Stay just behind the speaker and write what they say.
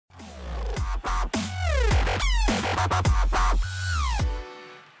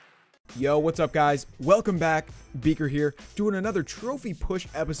Yo, what's up guys? Welcome back. Beaker here, doing another trophy push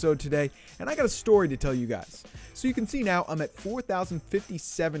episode today, and I got a story to tell you guys. So you can see now I'm at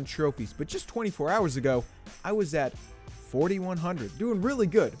 4,057 trophies, but just 24 hours ago, I was at 4,100, doing really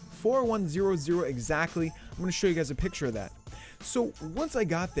good. 4100 exactly. I'm going to show you guys a picture of that. So once I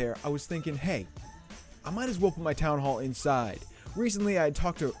got there, I was thinking, hey, I might as well put my town hall inside. Recently, I had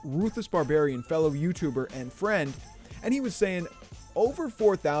talked to Ruthless Barbarian, fellow YouTuber and friend, and he was saying, over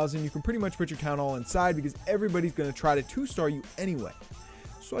 4,000, you can pretty much put your town hall inside because everybody's going to try to 2-star you anyway.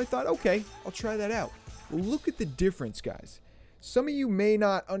 So I thought, okay, I'll try that out. Look at the difference, guys. Some of you may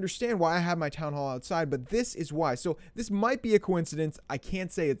not understand why I have my town hall outside, but this is why. So this might be a coincidence. I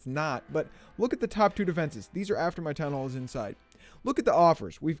can't say it's not, but look at the top two defenses. These are after my town hall is inside. Look at the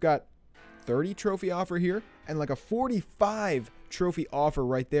offers. We've got 30 trophy offer here and like a 45 trophy offer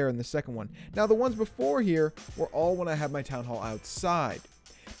right there in the second one. Now the ones before here were all when I had my town hall outside.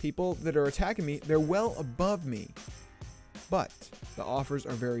 People that are attacking me, they're well above me, but the offers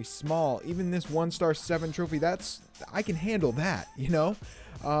are very small. Even this 1-star 7 trophy, I can handle that, you know.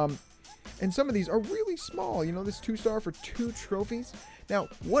 And some of these are really small, you know, this 2-star for 2 trophies. Now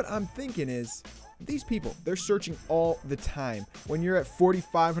what I'm thinking is, these people, they're searching all the time. When you're at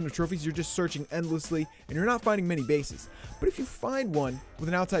 4,500 trophies, you're just searching endlessly and you're not finding many bases. But if you find one with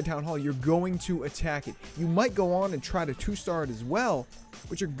an outside town hall, you're going to attack it. You might go on and try to 2-star it as well,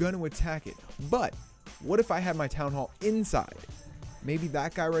 but you're going to attack it. But what if I had my town hall inside? Maybe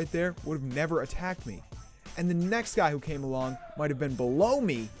that guy right there would have never attacked me. And the next guy who came along might have been below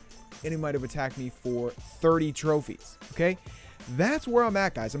me and he might have attacked me for 30 trophies, okay? That's where I'm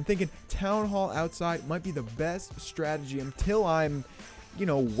at, guys. I'm thinking town hall outside might be the best strategy until I'm, you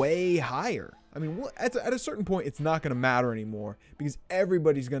know, way higher. I mean, at a certain point, it's not going to matter anymore because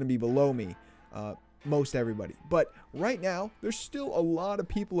everybody's going to be below me, most everybody. But right now, there's still a lot of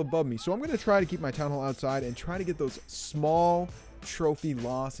people above me. So I'm going to try to keep my town hall outside and try to get those small trophy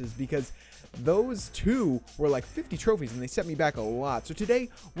losses because those two were like 50 trophies and they set me back a lot. So today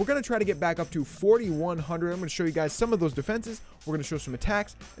we're going to try to get back up to 4,100. I'm going to show you guys some of those defenses. We're going to show some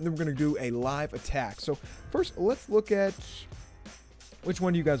attacks and then we're going to do a live attack. So first let's look at which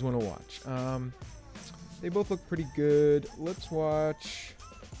one do you guys want to watch. They both look pretty good. Let's watch,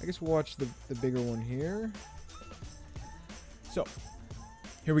 I guess we'll watch the bigger one here. So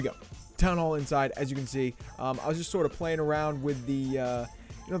here we go. Town hall inside. As you can see, I was just sort of playing around with the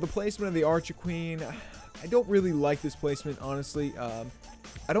you know, the placement of the Archer Queen. I don't really like this placement, honestly.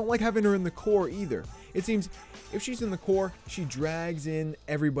 I don't like having her in the core either. It seems if she's in the core, she drags in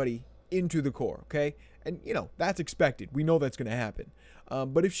everybody into the core, okay? And, you know, that's expected. We know that's going to happen.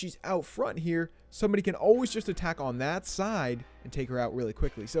 But if she's out front here, somebody can always just attack on that side and take her out really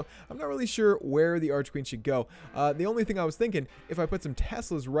quickly. So I'm not really sure where the Archer Queen should go. The only thing I was thinking, if I put some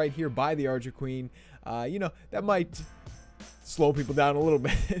Teslas right here by the Archer Queen, you know, that might slow people down a little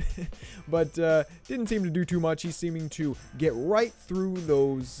bit. But didn't seem to do too much. He's seeming to get right through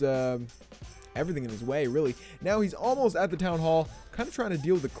those everything in his way, really. Now he's almost at the town hall, kind of trying to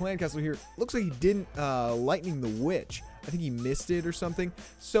deal with the clan castle here. Looks like he didn't lightning the witch. I think he missed it or something.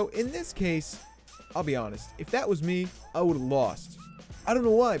 So in this case, I'll be honest, if that was me, I would have lost. I don't know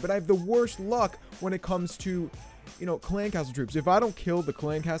why, but I have the worst luck when it comes to, you know, clan castle troops. If I don't kill the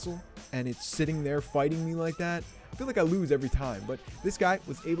clan castle and it's sitting there fighting me like that, I feel like I lose every time. But this guy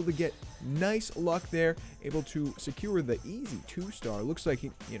was able to get nice luck there, able to secure the easy 2-star. Looks like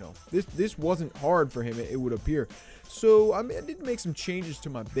he, you know, this wasn't hard for him, it would appear. So I did make some changes to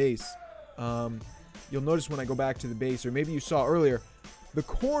my base. You'll notice when I go back to the base, or maybe you saw earlier, the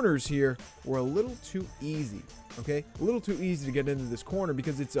corners here were a little too easy. Okay, a little too easy to get into this corner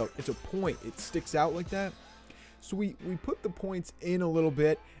because it's a point. It sticks out like that. So we put the points in a little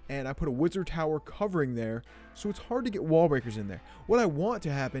bit, and I put a wizard tower covering there, so it's hard to get wall breakers in there. What I want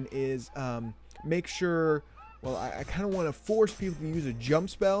to happen is make sure, well, I kind of want to force people to use a jump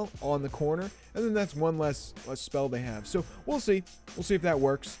spell on the corner, and then that's one less spell they have. So we'll see. We'll see if that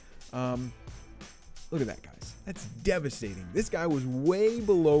works. Look at that, guys. That's devastating. This guy was way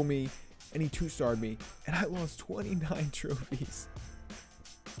below me, and he 2-starred me, and I lost 29 trophies.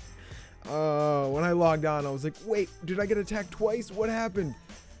 When I logged on, I was like, wait, did I get attacked twice? What happened?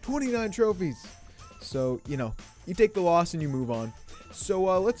 29 trophies. So, you know, you take the loss and you move on.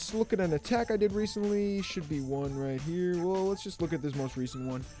 So, let's look at an attack I did recently. Should be one right here. Well, let's just look at this most recent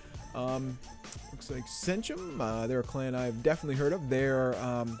one. Looks like Senchum. They're a clan I've definitely heard of. They're,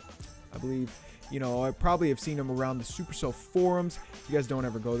 I believe, you know, I probably have seen them around the Supercell forums. If you guys don't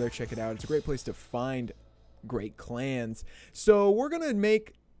ever go there, check it out. It's a great place to find great clans. So, we're going to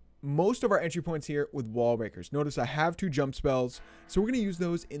make most of our entry points here with wall breakers. Notice I have 2 jump spells, so we're going to use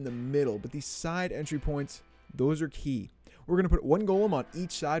those in the middle. But these side entry points, those are key. We're going to put 1 golem on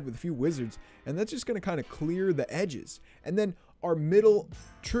each side with a few wizards, and that's just going to kind of clear the edges. And then our middle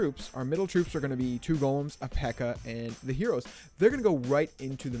troops are going to be 2 golems, a P.E.K.K.A, and the heroes. They're going to go right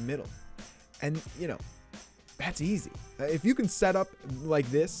into the middle. And, you know, that's easy. If you can set up like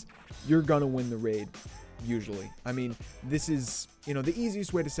this, you're going to win the raid, usually. I mean, this is, you know, the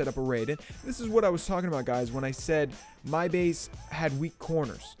easiest way to set up a raid. And this is what I was talking about, guys, when I said my base had weak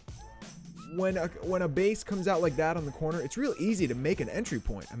corners. When a base comes out like that on the corner, it's real easy to make an entry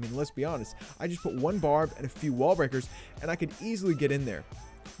point. I mean, let's be honest. I just put 1 barb and a few wall breakers, and I could easily get in there.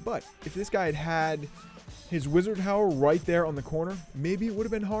 But if this guy had had his wizard tower right there on the corner, maybe it would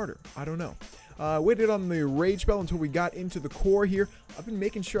have been harder. I don't know. Waited on the rage spell until we got into the core here. I've been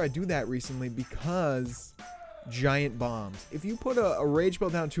making sure I do that recently because giant bombs. If you put a rage spell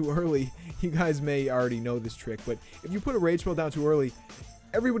down too early, you guys may already know this trick, but if you put a rage spell down too early,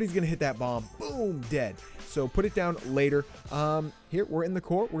 everybody's going to hit that bomb. Boom, dead. So put it down later. Here, we're in the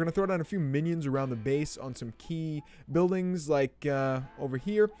core. We're going to throw down a few minions around the base on some key buildings like over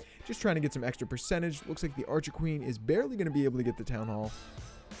here. Just trying to get some extra percentage. Looks like the Archer Queen is barely going to be able to get the Town Hall.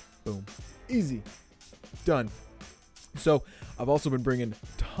 Boom. Easy. Done. So I've also been bringing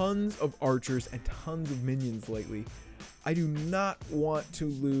tons of archers and tons of minions lately. I do not want to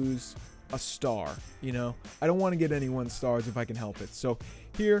lose a star, you know. I don't want to get any 1 stars if I can help it. So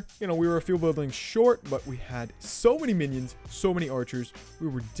here, you know, we were a few buildings short, but we had so many minions, so many archers. We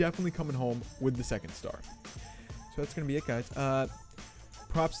were definitely coming home with the 2nd star. So that's gonna be it, guys.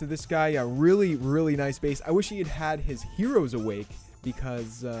 Props to this guy. Yeah, really, really nice base. I wish he had had his heroes awake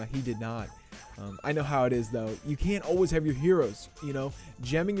because he did not. I know how it is, though. You can't always have your heroes, you know.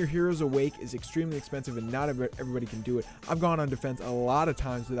 Gemming your heroes awake is extremely expensive, and not everybody can do it. I've gone on defense a lot of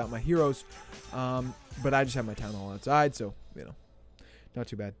times without my heroes, but I just have my Town Hall outside, so, you know, not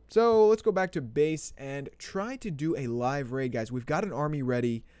too bad. So let's go back to base and try to do a live raid, guys. We've got an army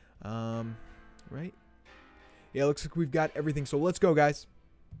ready, right? Yeah, it looks like we've got everything, so let's go, guys.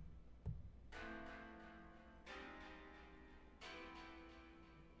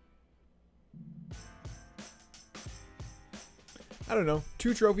 I don't know,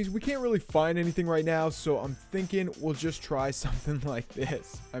 2 trophies. We can't really find anything right now, so I'm thinking we'll just try something like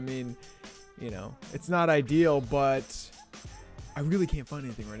this. I mean, you know, it's not ideal, but I really can't find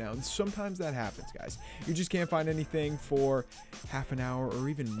anything right now. And sometimes that happens, guys. You just can't find anything for half an hour or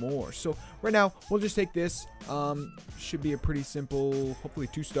even more. So right now, we'll just take this. Should be a pretty simple, hopefully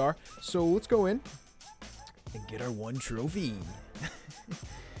 2-star. So let's go in and get our 1 trophy.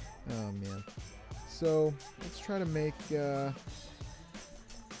 Oh, man. So let's try to make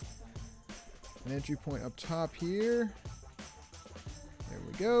an entry point up top here. There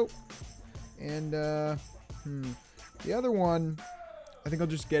we go. And the other one, I think I'll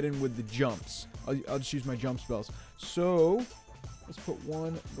just get in with the jumps. I'll just use my jump spells. So let's put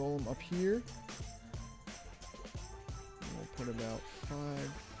 1 golem up here. And we'll put about 5,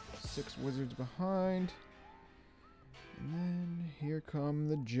 6 wizards behind. And then here come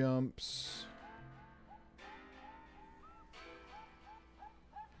the jumps.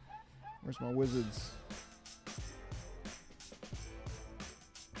 Where's my wizards?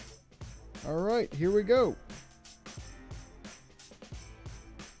 Alright, here we go.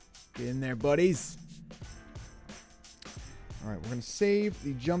 Get in there, buddies. Alright, we're going to save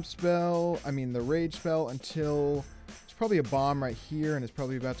the jump spell, the rage spell until there's probably a bomb right here and it's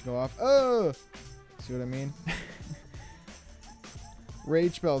probably about to go off. Oh! See what I mean?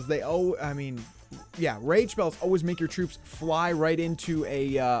 Rage spells, yeah, rage spells always make your troops fly right into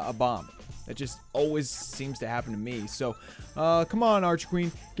a bomb. That just always seems to happen to me. So, come on, Archer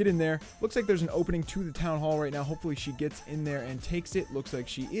Queen. Get in there. Looks like there's an opening to the Town Hall right now. Hopefully she gets in there and takes it. Looks like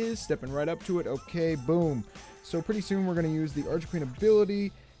she is. Stepping right up to it. Okay, boom. So pretty soon we're going to use the Archer Queen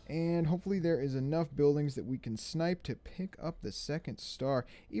ability. And hopefully there is enough buildings that we can snipe to pick up the 2nd star.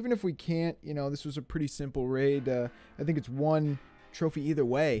 Even if we can't, you know, this was a pretty simple raid. I think it's 1 trophy either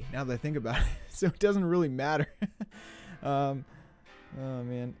way, now that I think about it. So it doesn't really matter. Oh,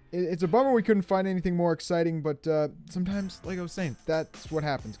 man. It's a bummer we couldn't find anything more exciting, but sometimes, like I was saying, that's what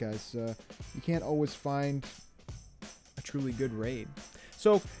happens, guys. You can't always find a truly good raid.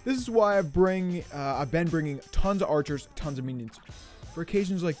 So this is why I've been bringing tons of archers, tons of minions. For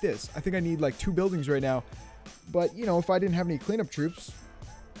occasions like this. I think I need like 2 buildings right now. But, you know, if I didn't have any cleanup troops,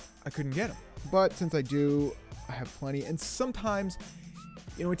 I couldn't get them. But since I do, I have plenty. And sometimes,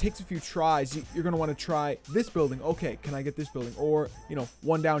 you know, it takes a few tries. You're going to want to try this building. Okay, can I get this building? Or, you know,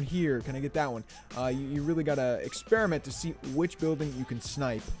 1 down here. Can I get that one? You really got to experiment to see which building you can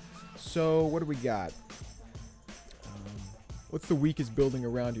snipe. So what do we got? What's the weakest building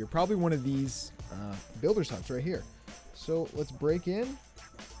around here? Probably one of these builder's huts right here. So let's break in.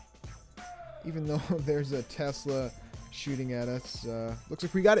 Even though there's a Tesla shooting at us, looks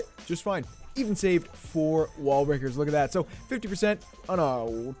like we got it just fine. Even saved 4 wall breakers. Look at that. So 50% on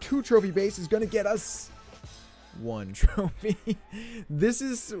a 2 trophy base is going to get us 1 trophy. This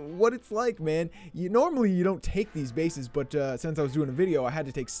is what it's like, man. Normally you don't take these bases, but since I was doing a video, I had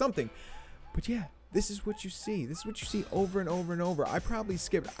to take something. But yeah, this is what you see. This is what you see over and over and over. I probably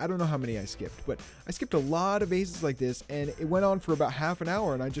skipped, I don't know how many I skipped, but I skipped a lot of bases like this, and it went on for about half an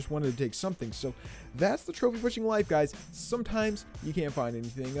hour, and I just wanted to take something. So that's the trophy pushing life, guys. Sometimes you can't find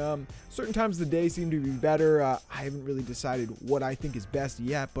anything. Certain times of the day seem to be better. I haven't really decided what I think is best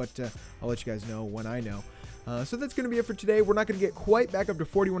yet, but I'll let you guys know when I know. So that's going to be it for today. We're not going to get quite back up to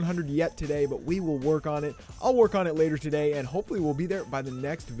 4,100 yet today, but we will work on it. I'll work on it later today, and hopefully we'll be there by the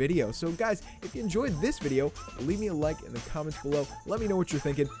next video. So guys, if you enjoyed this video, leave me a like in the comments below. Let me know what you're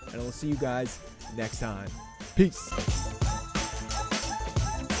thinking, and I'll see you guys next time. Peace.